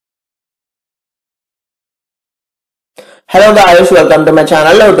Hello guys, welcome to my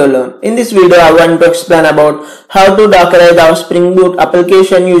channel How to Learn. In this video I want to explain about how to Dockerize our Spring Boot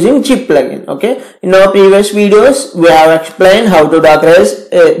application using Jib plugin. Okay, in our previous videos we have explained how to Dockerize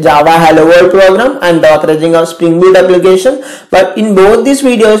a Java Hello World program and Dockerizing our Spring Boot application, but in both these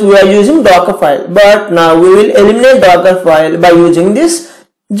videos we are using Dockerfile, but now we will eliminate Dockerfile by using this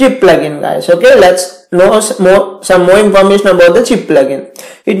Jib plugin, guys. Okay, let's know some more information about the Jib plugin.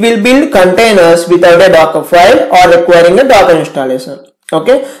 It will build containers without a Docker file or requiring a Docker installation.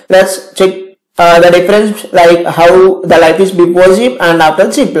 Okay, let's check the difference, like how the life is before Jib and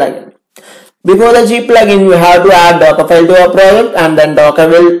after Jib plugin. Before the Jib plugin, we have to add Docker file to our project, and then Docker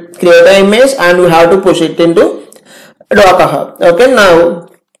will create an image and we have to push it into Docker Hub. Okay, now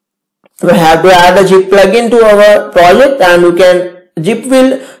we have to add the Jib plugin to our project, and Jib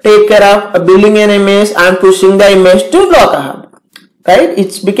will take care of building an image and pushing the image to Docker Hub. Right?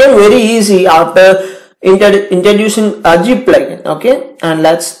 It's become very easy after introducing a Jib plugin. Okay, and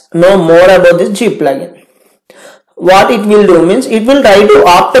let's know more about this Jib plugin. What it will do means it will try to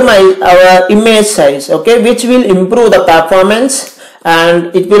optimize our image size. Okay, which will improve the performance,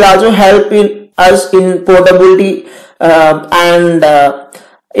 and it will also help us in portability, and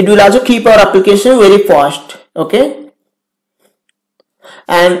it will also keep our application very fast. Okay,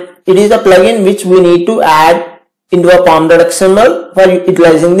 and it is a plugin which we need to add into a pom.xml for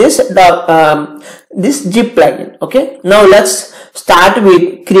utilizing this Jib plugin. Okay, now let's start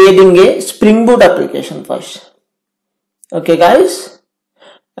with creating a Spring Boot application first. Okay guys,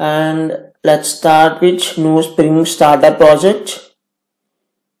 and let's start with new Spring Starter project.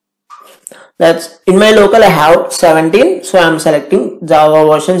 In my local I have 17, so I'm selecting Java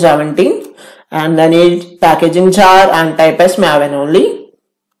version 17, and I need packaging jar and type as Maven only.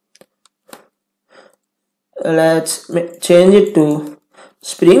 Let's change it to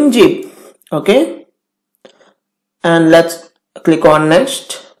Spring Jib. Okay, and let's click on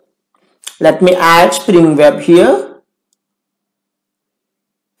next. Let me add Spring Web here,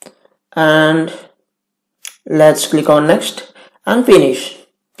 and let's click on next and finish.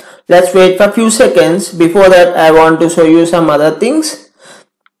 Let's wait for a few seconds. Before that, I want to show you some other things.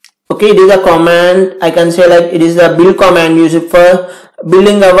 Okay, it is a command, I can say, like it is the build command used for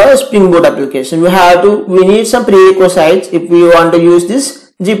building our Spring Boot application. We need some prerequisites if we want to use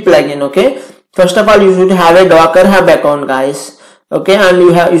this Jib plugin. Okay, first of all, you should have a Docker Hub account, guys. Okay, and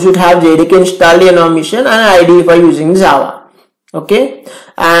you should have JDK installed in our machine and IDE for using Java. Okay,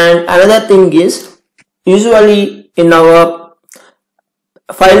 and another thing is, usually in our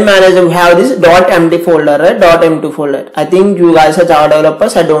file manager we have this .empty folder, right? .m2 folder. I think you guys are Java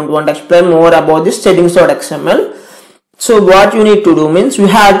developers. I don't want to explain more about this settings.xml. So what you need to do means you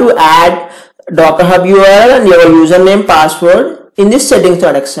have to add Docker Hub URL and your username password in this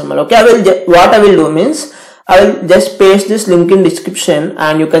settings.xml. Okay, what I will do means I will just paste this link in description,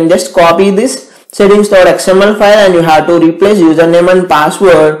 and you can just copy this settings.xml file, and you have to replace username and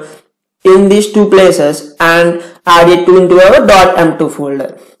password in these two places and add it into our .m2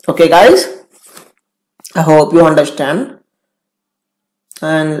 folder. Okay guys, I hope you understand.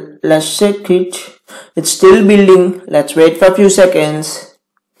 And let's check it. It's still building. Let's wait for a few seconds.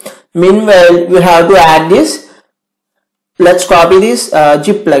 Meanwhile, we have to add this. Let's copy this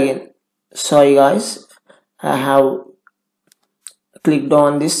Jib plugin. Sorry guys, I have clicked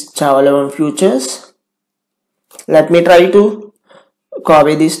on this Java 11 futures. Let me try to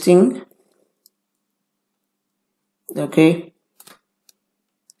copy this thing. Okay,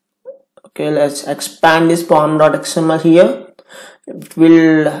 let's expand this pom.xml here. It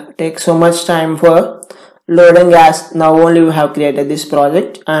will take so much time for loading, as now only we have created this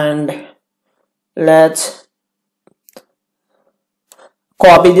project, and let's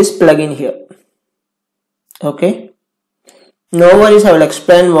copy this plugin here. Okay, no worries, I will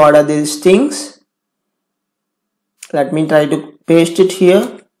explain what are these things. Let me try to paste it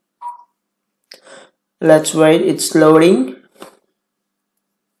here. Let's wait, it's loading.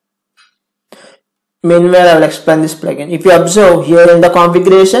 Meanwhile, I will explain this plugin. If you observe here in the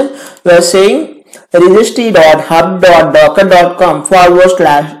configuration, we are saying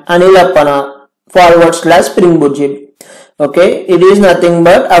registry.hub.docker.com/anilapana/Spring Boot Jib. Okay, it is nothing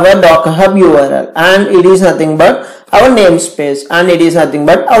but our Docker Hub URL, and it is nothing but our namespace, and it is nothing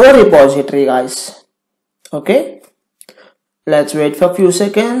but our repository, guys. Okay, let's wait for a few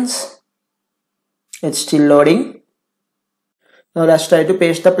seconds. It's still loading. Now let's try to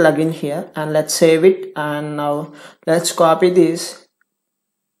paste the plugin here, and let's save it, and now let's copy this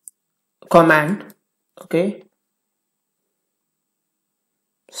command. Okay,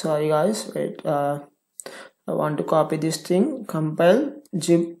 sorry guys, wait, I want to copy this thing. Compile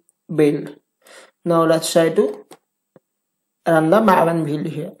Jib build. Now let's try to run the Maven build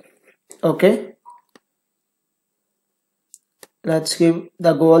here. Okay, let's give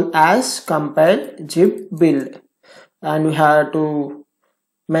the goal as compile Jib build, and we have to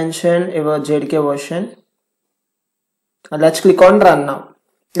mention our JDK version. Let's click on run now.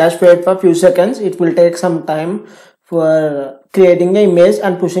 Let's wait for a few seconds. It will take some time for creating the image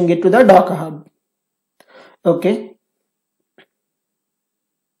and pushing it to the Docker Hub. Okay.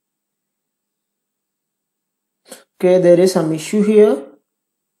 Okay, there is some issue here.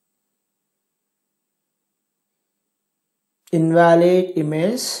 Invalid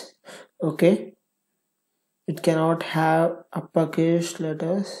image. Okay. It cannot have uppercase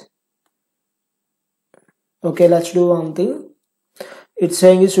letters. Okay, let's do one thing. It's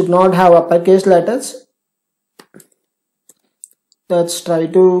saying it should not have uppercase letters. Let's try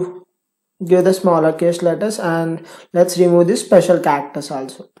to give the smaller case letters, and let's remove the special characters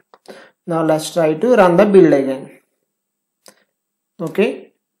also. Now let's try to run the build again.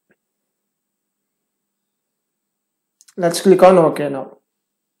 Okay. Let's click on OK now.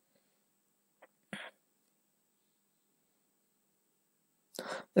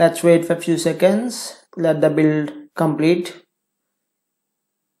 Let's wait for a few seconds. Let the build complete.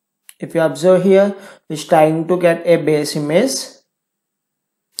 If you observe here, it's trying to get a base image.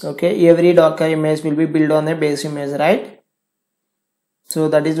 Okay, every Docker image will be built on a base image, right? So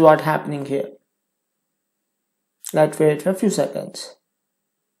that is what happening here. Let's wait for a few seconds.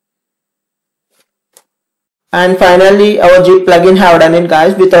 And finally, our Jib plugin have done it,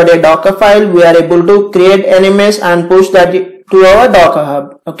 guys. Without a Docker file, we are able to create an image and push that to our Docker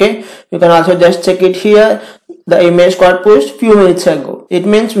hub. Okay, you can also just check it here. The image got pushed few minutes ago. It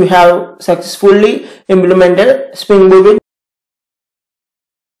means we have successfully implemented Spring Boot with